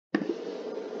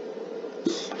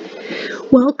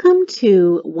Welcome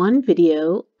to one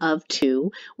video of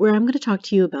two where I'm going to talk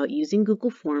to you about using Google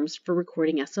Forms for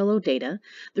recording SLO data.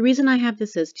 The reason I have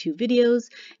this as two videos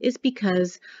is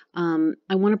because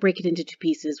I want to break it into two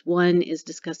pieces. One is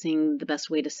discussing the best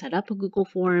way to set up a Google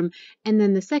form, and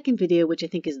then the second video, which I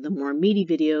think is the more meaty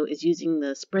video, is using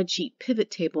the spreadsheet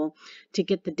pivot table to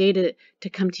get the data to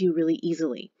come to you really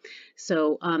easily.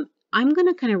 So I'm going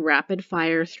to kind of rapid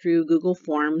fire through Google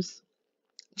Forms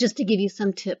just to give you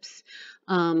some tips.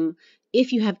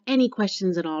 If you have any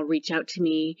questions at all, reach out to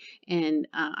me and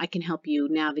I can help you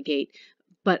navigate.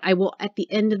 But I will, at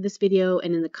the end of this video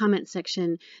and in the comment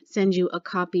section, send you a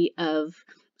copy of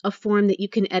a form that you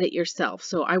can edit yourself.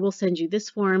 So I will send you this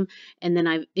form, and then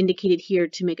I've indicated here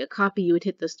to make a copy. You would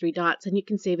hit those three dots and you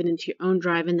can save it into your own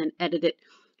drive and then edit it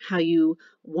how you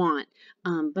want.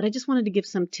 But I just wanted to give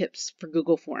some tips for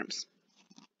Google Forms.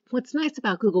 What's nice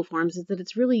about Google Forms is that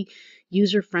it's really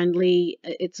user-friendly.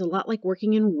 It's a lot like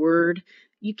working in Word.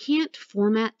 You can't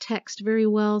format text very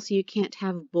well, so you can't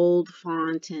have bold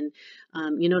font, and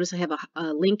you notice I have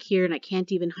a link here and I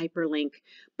can't even hyperlink.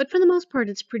 But for the most part,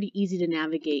 it's pretty easy to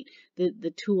navigate.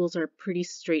 The tools are pretty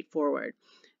straightforward.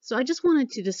 So I just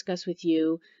wanted to discuss with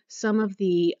you some of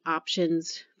the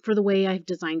options for the way I've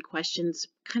designed questions,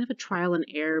 kind of a trial and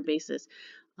error basis.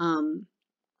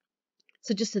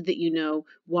 So just so that you know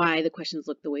why the questions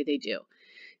look the way they do.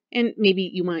 And maybe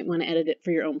you might want to edit it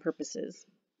for your own purposes.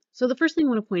 So the first thing I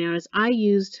want to point out is I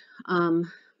used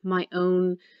my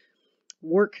own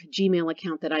work Gmail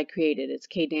account that I created. It's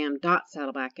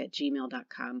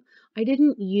kdam.saddleback@gmail.com. I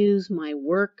didn't use my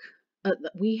work.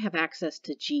 We have access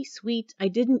to G Suite. I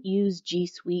didn't use G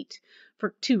Suite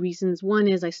for two reasons. One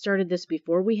is I started this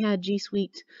before we had G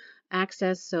Suite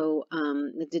access, so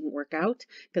it didn't work out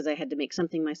because I had to make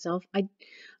something myself.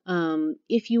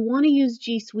 If you want to use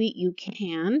G Suite, you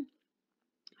can.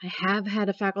 I have had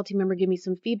a faculty member give me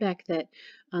some feedback that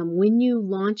when you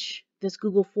launch this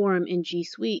Google form in G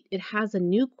Suite, it has a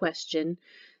new question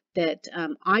that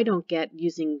I don't get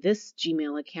using this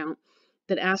Gmail account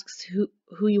that asks who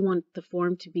you want the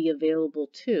form to be available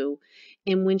to.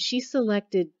 And when she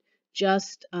selected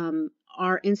just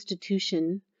our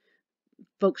institution,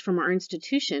 folks from our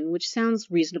institution, which sounds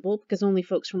reasonable because only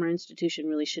folks from our institution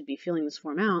really should be filling this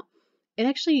form out, it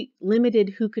actually limited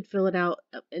who could fill it out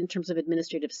in terms of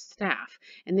administrative staff,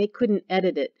 and they couldn't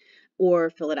edit it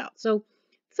or fill it out. So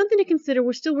something to consider.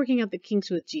 We're still working out the kinks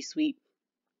with G Suite.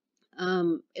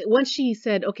 Once she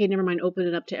said, okay, never mind, open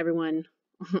it up to everyone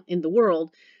in the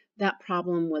world, that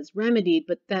problem was remedied,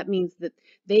 but that means that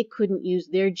they couldn't use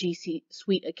their G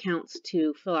Suite accounts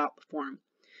to fill out the form.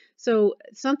 So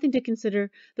something to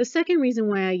consider. The second reason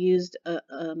why I used a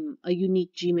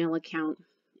unique Gmail account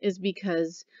is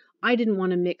because I didn't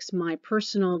want to mix my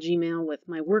personal Gmail with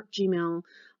my work Gmail.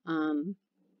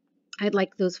 I'd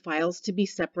like those files to be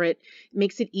separate. It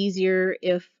makes it easier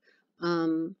if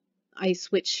I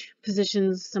switch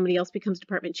positions, somebody else becomes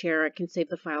department chair, I can save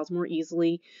the files more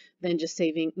easily than just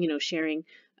saving, sharing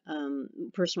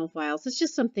personal files. It's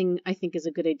just something I think is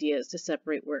a good idea, is to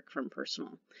separate work from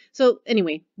personal. So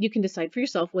anyway, you can decide for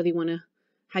yourself whether you want to,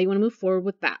 how you want to move forward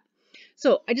with that.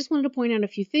 So I just wanted to point out a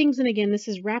few things, and again, this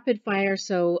is rapid fire,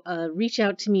 so reach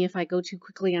out to me if I go too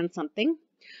quickly on something.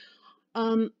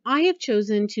 I have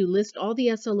chosen to list all the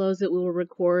SLOs that we will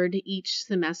record each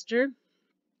semester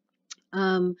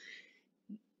on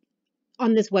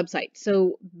this website.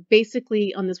 So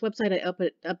basically on this website, I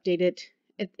update it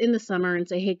in the summer and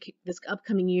say, hey, this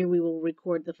upcoming year we will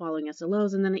record the following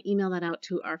SLOs, and then I email that out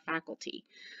to our faculty.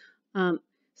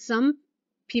 Some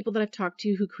people that I've talked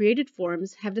to who created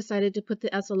forms have decided to put the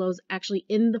SLOs actually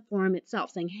in the form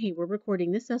itself, saying, hey, we're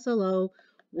recording this SLO,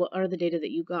 what are the data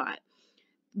that you got?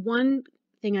 One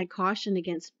thing I caution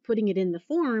against putting it in the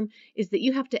form is that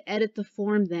you have to edit the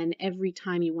form then every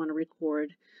time you want to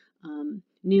record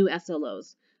new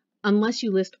SLOs. Unless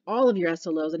you list all of your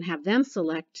SLOs and have them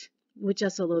select which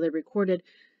SLO they recorded,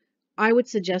 I would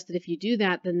suggest that if you do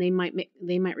that, then they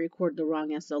might record the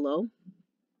wrong SLO.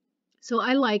 So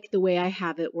I like the way I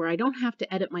have it, where I don't have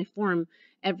to edit my form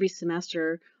every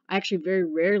semester. I actually very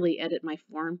rarely edit my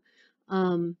form,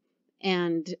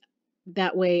 and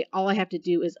that way all I have to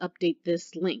do is update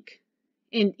this link.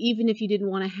 And even if you didn't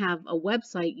want to have a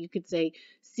website, you could say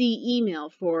see email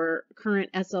for current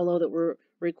SLO that we're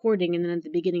recording, and then at the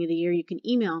beginning of the year you can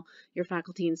email your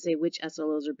faculty and say which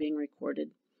SLOs are being recorded.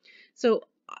 So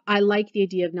I like the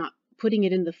idea of not putting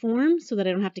it in the form so that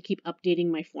I don't have to keep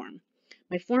updating my form.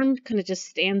 My form kind of just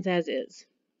stands as is.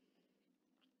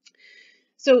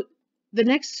 So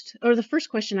the first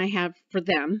question I have for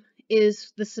them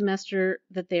is the semester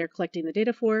that they are collecting the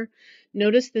data for.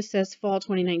 Notice this says fall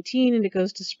 2019 and it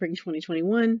goes to spring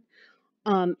 2021.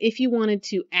 If you wanted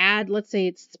to add, let's say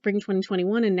it's spring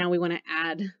 2021 and now we want to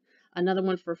add another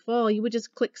one for fall, you would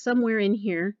just click somewhere in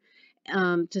here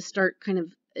to start kind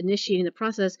of initiating the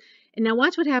process. And now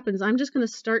watch what happens. I'm just going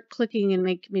to start clicking and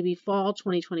make maybe fall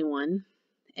 2021.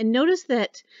 And notice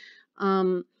that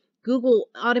Google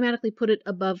automatically put it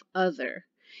above other.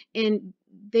 And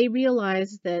they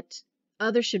realize that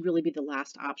other should really be the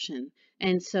last option.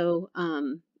 And so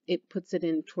it puts it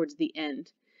in towards the end.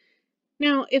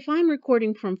 Now, if I'm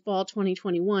recording from fall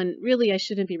 2021, really I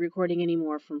shouldn't be recording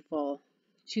anymore from fall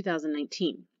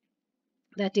 2019.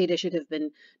 That data should have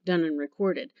been done and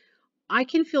recorded. I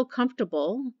can feel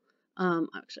comfortable,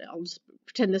 actually I'll just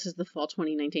pretend this is the fall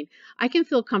 2019. I can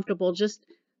feel comfortable just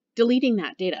deleting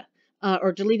that data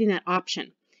or deleting that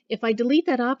option. If I delete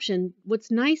that option,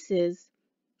 what's nice is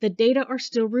the data are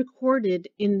still recorded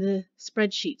in the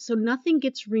spreadsheet, so nothing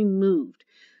gets removed.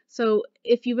 So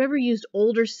if you've ever used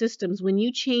older systems, when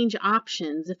you change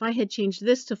options, if I had changed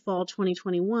this to fall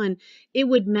 2021, it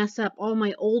would mess up. All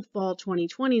my old fall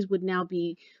 2020s would now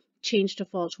be changed to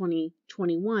fall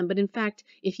 2021. But in fact,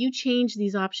 if you change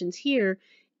these options here,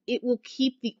 it will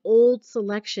keep the old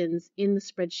selections in the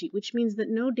spreadsheet, which means that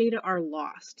no data are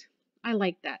lost. I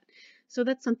like that. So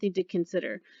that's something to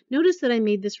consider. Notice that I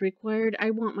made this required.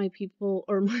 I want my people,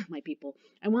 or my people,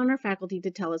 I want our faculty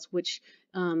to tell us which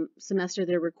semester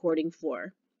they're recording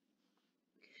for.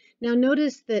 Now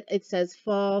notice that it says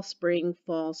fall, spring,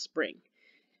 fall, spring.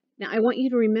 Now I want you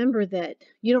to remember that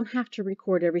you don't have to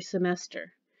record every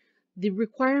semester. The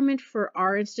requirement for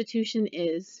our institution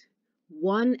is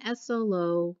 1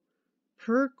 SLO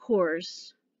per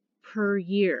course per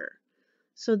year.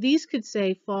 So these could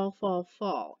say fall, fall,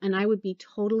 fall, and I would be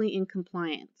totally in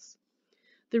compliance.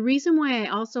 The reason why I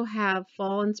also have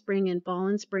fall and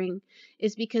spring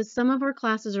is because some of our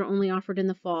classes are only offered in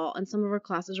the fall and some of our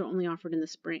classes are only offered in the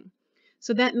spring.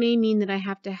 So that may mean that I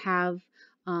have to have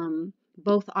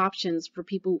both options for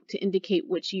people to indicate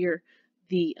which year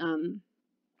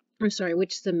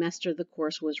which semester the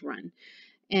course was run.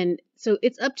 And so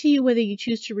it's up to you whether you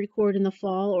choose to record in the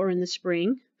fall or in the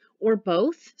spring, or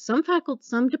both. Some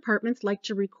departments like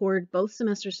to record both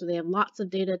semesters so they have lots of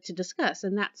data to discuss,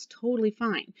 and that's totally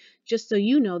fine. Just so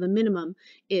you know, the minimum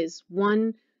is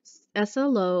 1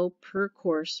 SLO per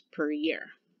course per year.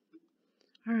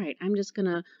 All right, I'm just going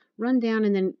to run down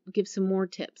and then give some more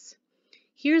tips.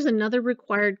 Here's another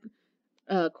required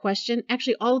question.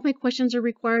 Actually, all of my questions are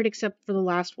required except for the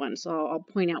last one, so I'll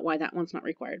point out why that one's not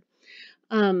required.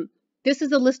 This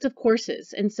is a list of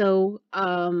courses, and so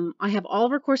I have all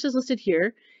of our courses listed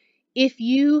here. If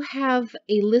you have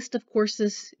a list of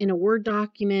courses in a Word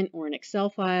document or an Excel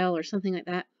file or something like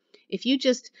that, if you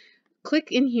just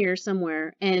click in here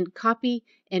somewhere and copy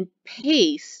and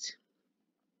paste,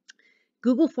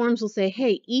 Google Forms will say,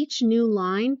 hey, each new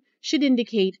line should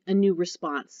indicate a new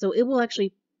response. So it will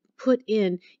actually put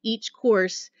in each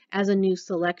course as a new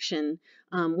selection,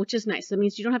 which is nice. That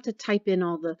means you don't have to type in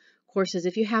all the courses.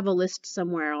 If you have a list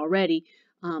somewhere already,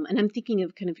 and I'm thinking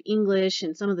of kind of English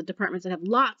and some of the departments that have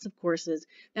lots of courses,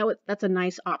 that's a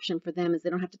nice option for them, is they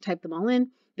don't have to type them all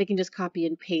in. They can just copy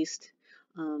and paste,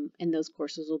 and those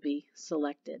courses will be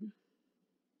selected.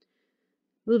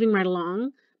 Moving right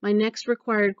along, my next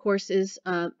required course is,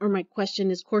 or my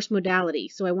question is course modality.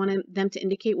 So I want them to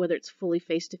indicate whether it's fully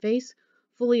face-to-face,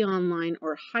 fully online,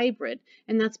 or hybrid.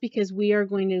 And that's because we are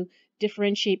going to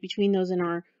differentiate between those in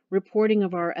our reporting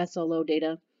of our SLO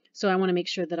data. So I want to make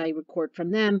sure that I record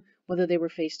from them whether they were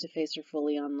face-to-face or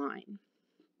fully online.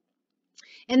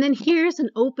 And then here's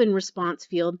an open response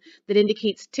field that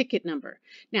indicates ticket number.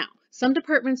 Now, some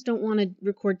departments don't want to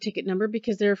record ticket number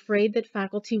because they're afraid that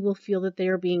faculty will feel that they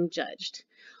are being judged.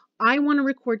 I want to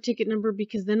record ticket number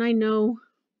because then I know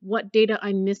what data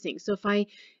I'm missing. So if I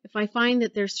find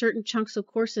that there's certain chunks of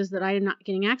courses that I am not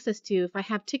getting access to, if I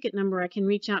have ticket number, I can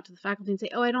reach out to the faculty and say,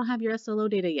 oh, I don't have your SLO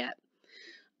data yet.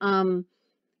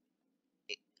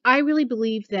 I really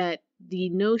believe that the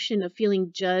notion of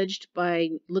feeling judged by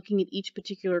looking at each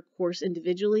particular course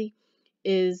individually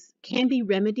can be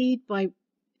remedied by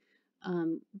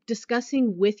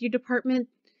discussing with your department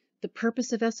the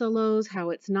purpose of SLOs,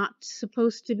 how it's not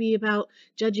supposed to be about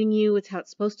judging you, it's how it's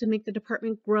supposed to make the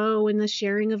department grow in the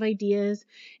sharing of ideas.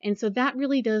 And so that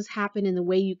really does happen in the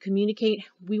way you communicate.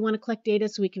 We want to collect data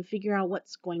so we can figure out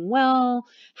what's going well,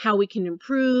 how we can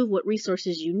improve, what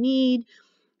resources you need.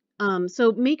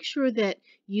 So make sure that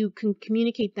you can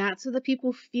communicate that so that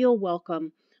people feel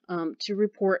welcome to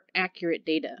report accurate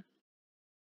data.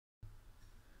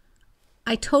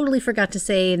 I totally forgot to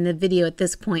say in the video at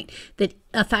this point that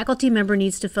a faculty member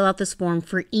needs to fill out this form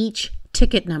for each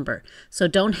ticket number. So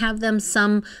don't have them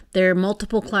sum their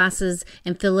multiple classes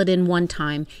and fill it in one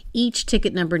time. Each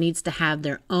ticket number needs to have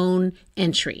their own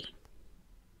entry.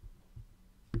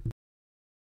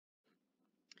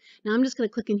 Now I'm just going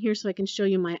to click in here so I can show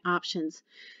you my options.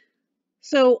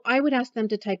 So I would ask them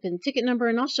to type in ticket number,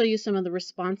 and I'll show you some of the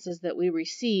responses that we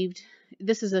received.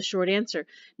 This is a short answer.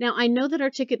 Now I know that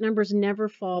our ticket numbers never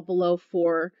fall below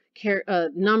 4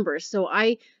 numbers, so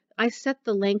I set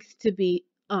the length to be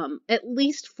at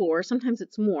least 4. Sometimes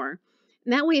it's more.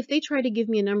 And that way, if they try to give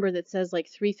me a number that says like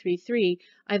 333,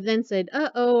 I've then said,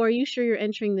 "Uh-oh, are you sure you're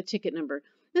entering the ticket number?"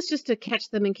 That's just to catch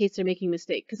them in case they're making a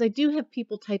mistake, because I do have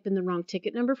people type in the wrong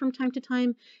ticket number from time to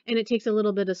time, and it takes a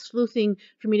little bit of sleuthing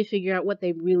for me to figure out what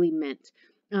they really meant.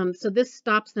 So this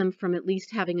stops them from at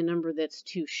least having a number that's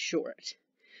too short.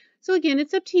 So again,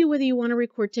 it's up to you whether you want to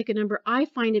record ticket number. I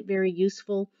find it very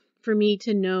useful for me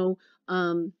to know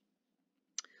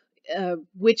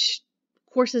which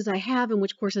courses I have and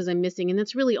which courses I'm missing, and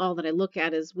that's really all that I look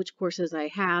at, is which courses I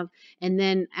have. And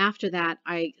then after that,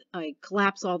 I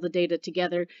collapse all the data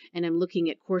together, and I'm looking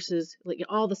at courses, like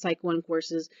all the Psych 1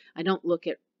 courses. I don't look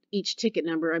at each ticket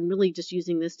number. I'm really just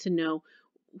using this to know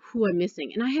who I'm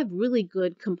missing, and I have really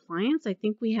good compliance. I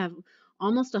think we have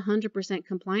almost 100%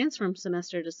 compliance from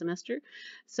semester to semester,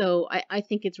 so I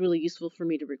think it's really useful for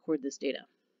me to record this data.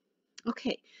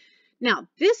 Okay. Now,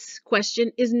 this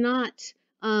question is not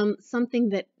something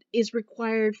that is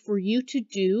required for you to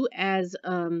do as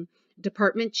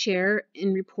department chair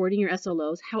in reporting your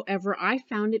SLOs. However, I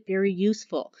found it very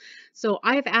useful. So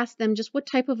I've asked them just what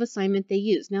type of assignment they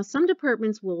use. Now, some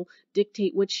departments will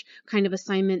dictate which kind of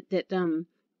assignment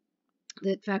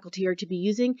that faculty are to be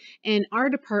using. And our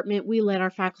department, we let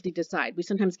our faculty decide. We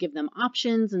sometimes give them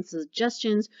options and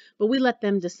suggestions, but we let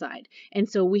them decide. And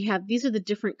so we have, these are the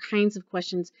different kinds of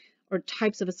questions or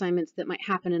types of assignments that might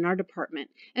happen in our department.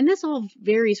 And this all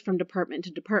varies from department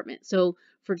to department. So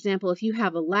for example, if you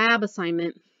have a lab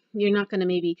assignment, you're not going to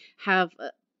maybe have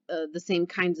the same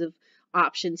kinds of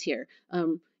options here.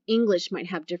 English might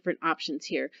have different options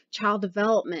here. Child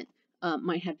development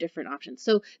might have different options.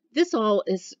 So this all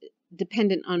is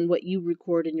dependent on what you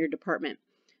record in your department.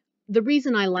 The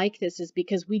reason I like this is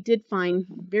because we did find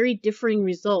very differing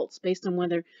results based on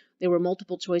whether they were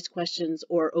multiple choice questions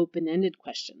or open-ended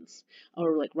questions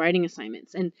or like writing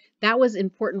assignments. And that was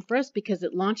important for us because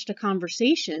it launched a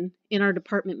conversation in our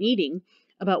department meeting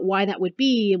about why that would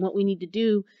be and what we need to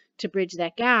do to bridge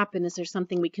that gap, and is there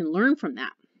something we can learn from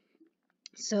that.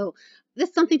 So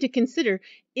that's something to consider.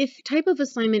 If type of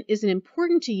assignment isn't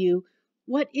important to you,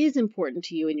 what is important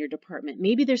to you in your department?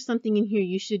 Maybe there's something in here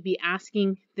you should be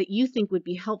asking that you think would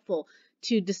be helpful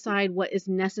to decide what is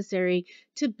necessary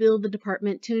to build the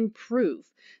department to improve.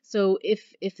 So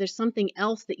if there's something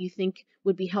else that you think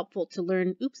would be helpful to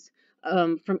learn,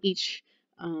 from each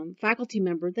faculty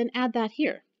member, then add that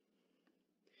here.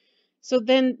 So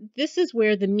then this is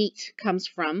where the meat comes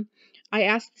from. I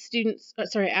asked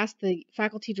the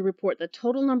faculty to report the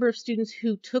total number of students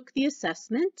who took the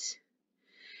assessment,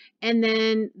 and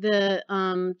then the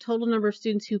total number of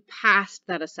students who passed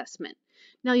that assessment.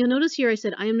 Now you'll notice here I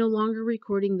said I am no longer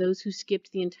recording those who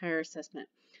skipped the entire assessment.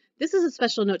 This is a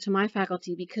special note to my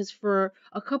faculty because for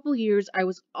a couple years I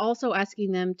was also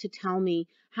asking them to tell me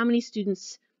how many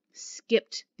students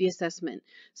skipped the assessment.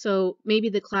 So maybe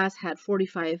the class had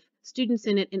 45 students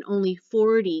in it and only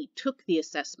 40 took the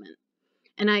assessment.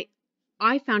 And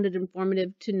I found it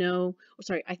informative to know,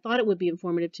 I thought it would be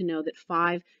informative to know that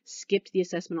 5 skipped the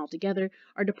assessment altogether.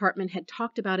 Our department had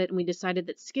talked about it, and we decided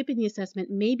that skipping the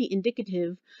assessment may be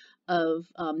indicative of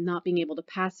not being able to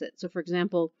pass it. So for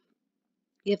example,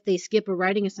 if they skip a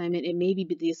writing assignment, it may be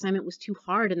the assignment was too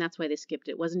hard and that's why they skipped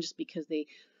it. It wasn't just because they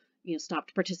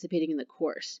stopped participating in the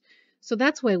course. So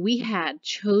that's why we had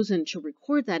chosen to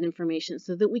record that information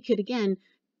so that we could, again,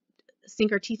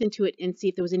 sink our teeth into it and see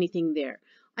if there was anything there.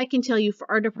 I can tell you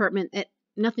for our department that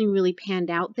nothing really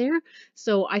panned out there,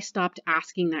 so I stopped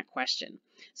asking that question.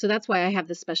 So that's why I have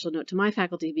this special note to my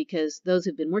faculty, because those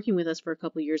who've been working with us for a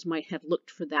couple of years might have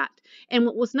looked for that. And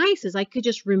what was nice is I could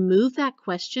just remove that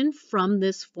question from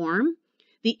this form.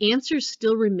 The answers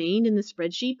still remained in the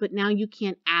spreadsheet, but now you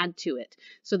can't add to it.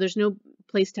 So there's no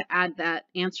place to add that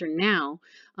answer now,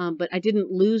 but I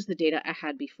didn't lose the data I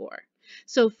had before.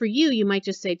 So for you, you might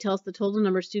just say, tell us the total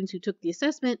number of students who took the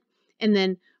assessment, and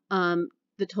then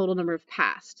the total number of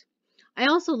passed. I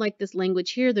also like this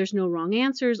language here. There's no wrong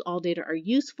answers. All data are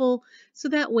useful. So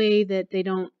that way that they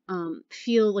don't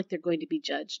feel like they're going to be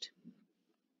judged.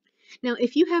 Now,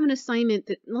 if you have an assignment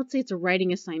that, let's say it's a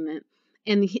writing assignment,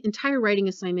 And the entire writing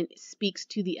assignment speaks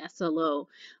to the SLO.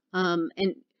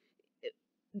 And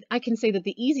I can say that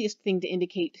the easiest thing to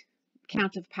indicate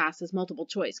count of pass is multiple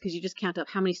choice, because you just count up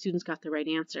how many students got the right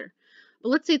answer. But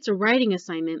let's say it's a writing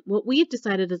assignment. What we've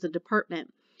decided as a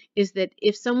department is that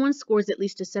if someone scores at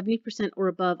least a 70% or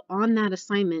above on that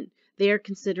assignment, they are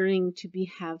considering to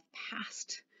have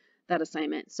passed that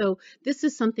assignment. So this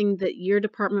is something that your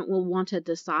department will want to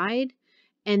decide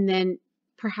and then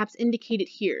perhaps indicate it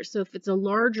here. So if it's a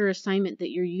larger assignment that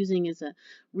you're using as a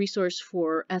resource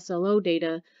for SLO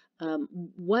data,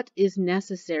 what is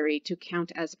necessary to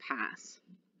count as pass.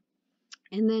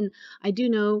 And then I do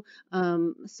know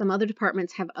some other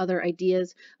departments have other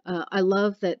ideas. I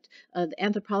love that the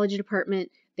anthropology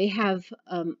department, they have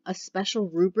a special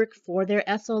rubric for their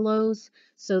SLOs,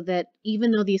 so that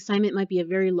even though the assignment might be a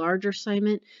very large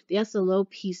assignment, the SLO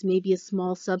piece may be a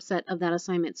small subset of that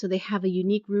assignment. So they have a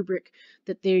unique rubric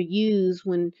that they use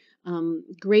when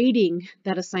grading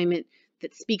that assignment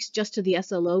that speaks just to the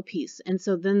SLO piece. And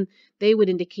so then they would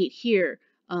indicate here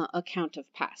a count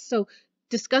of pass. So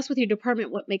discuss with your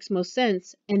department what makes most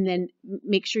sense, and then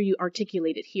make sure you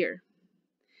articulate it here.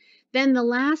 Then the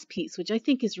last piece, which I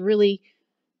think is really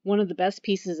one of the best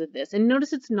pieces of this, and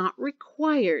notice it's not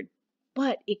required,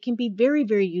 but it can be very,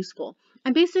 very useful.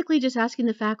 I'm basically just asking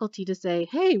the faculty to say,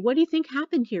 hey, what do you think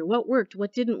happened here? What worked?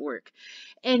 What didn't work?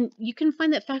 And you can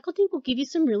find that faculty will give you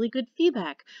some really good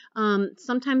feedback.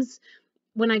 Sometimes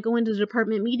when I go into the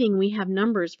department meeting, we have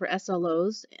numbers for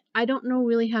SLOs. I don't know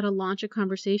really how to launch a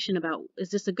conversation about, is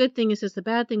this a good thing? Is this a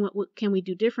bad thing? What can we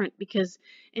do different? Because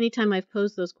anytime I've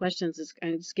posed those questions,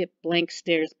 I just get blank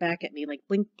stares back at me like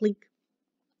blink, blink.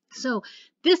 So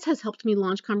this has helped me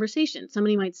launch conversation.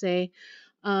 Somebody might say,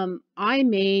 I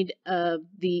made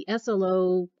the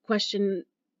SLO question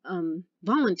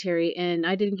voluntary and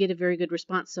I didn't get a very good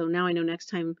response, so now I know next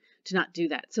time to not do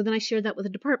that. So then I shared that with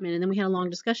the department, and then we had a long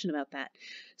discussion about that.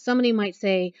 Somebody might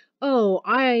say, oh,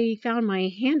 I found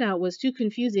my handout was too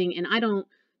confusing and I don't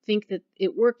think that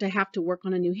it worked. I have to work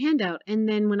on a new handout. And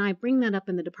then when I bring that up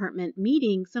in the department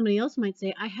meeting, somebody else might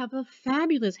say, I have a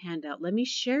fabulous handout. Let me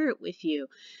share it with you.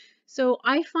 So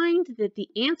I find that the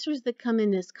answers that come in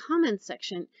this comment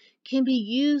section can be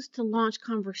used to launch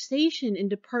conversation in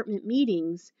department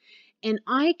meetings, and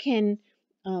I can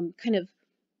kind of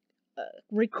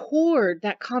record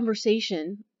that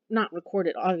conversation, not record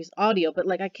it obvious audio, but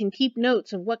like I can keep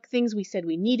notes of what things we said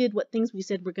we needed, what things we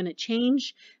said we're going to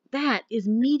change. That is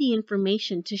meaty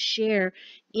information to share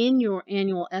in your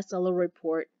annual SLO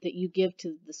report that you give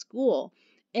to the school.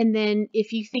 And then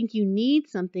if you think you need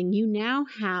something, you now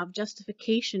have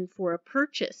justification for a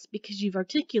purchase because you've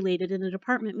articulated in a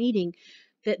department meeting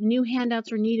that new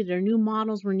handouts were needed or new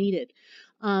models were needed.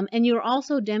 And you're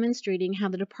also demonstrating how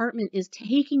the department is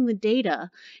taking the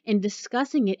data and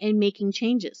discussing it and making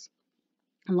changes.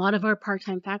 A lot of our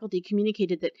part-time faculty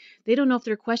communicated that they don't know if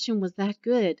their question was that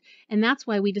good. And that's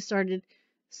why we started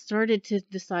to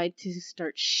decide to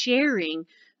start sharing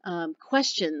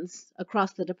questions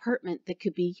across the department that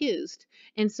could be used.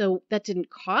 And so that didn't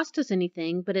cost us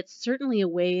anything, but it's certainly a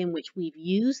way in which we've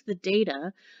used the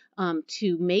data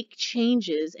to make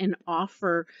changes and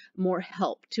offer more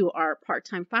help to our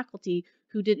part-time faculty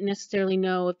who didn't necessarily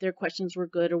know if their questions were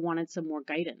good or wanted some more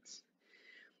guidance.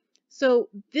 So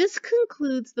this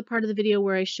concludes the part of the video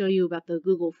where I show you about the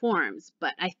Google Forms,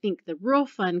 but I think the real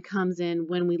fun comes in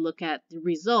when we look at the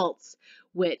results,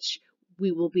 which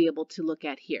we will be able to look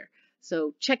at here.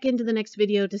 So check into the next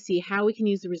video to see how we can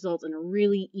use the results in a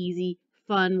really easy,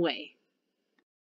 fun way.